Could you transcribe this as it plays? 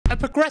A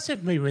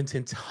progressive movement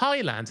in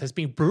Thailand has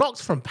been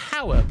blocked from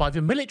power by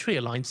the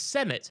military-aligned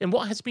Senate in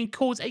what has been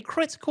called a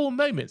critical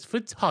moment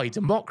for Thai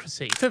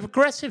democracy. The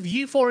progressive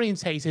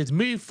youth-orientated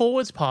Move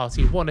Forward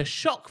party won a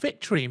shock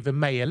victory in the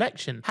May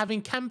election,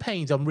 having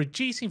campaigned on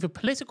reducing the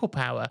political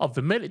power of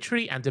the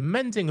military and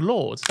amending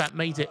laws that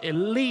made it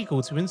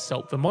illegal to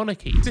insult the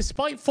monarchy.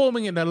 Despite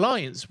forming an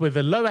alliance with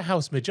a lower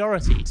house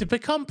majority to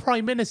become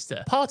prime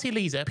minister, party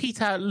leader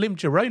Peter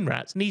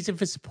Limjaroenrat needed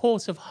the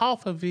support of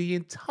half of the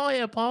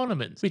entire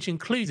parliament, which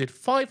included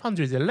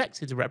 500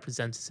 elected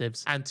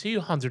representatives and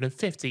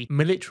 250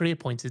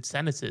 military-appointed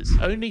senators.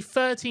 Only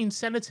 13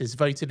 senators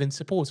voted in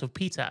support of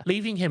Peter,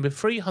 leaving him with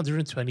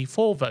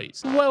 324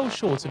 votes, well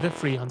short of the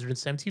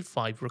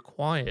 375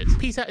 required.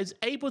 Peter is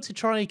able to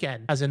try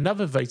again as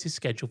another vote is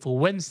scheduled for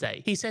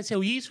Wednesday. He says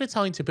he'll use the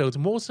time to build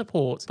more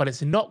support, but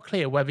it's not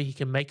clear whether he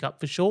can make up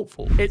the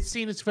shortfall. It's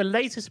seen as the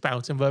latest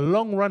bout in the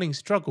long-running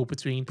struggle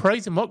between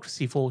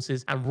pro-democracy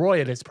forces and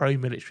royalist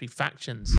pro-military factions.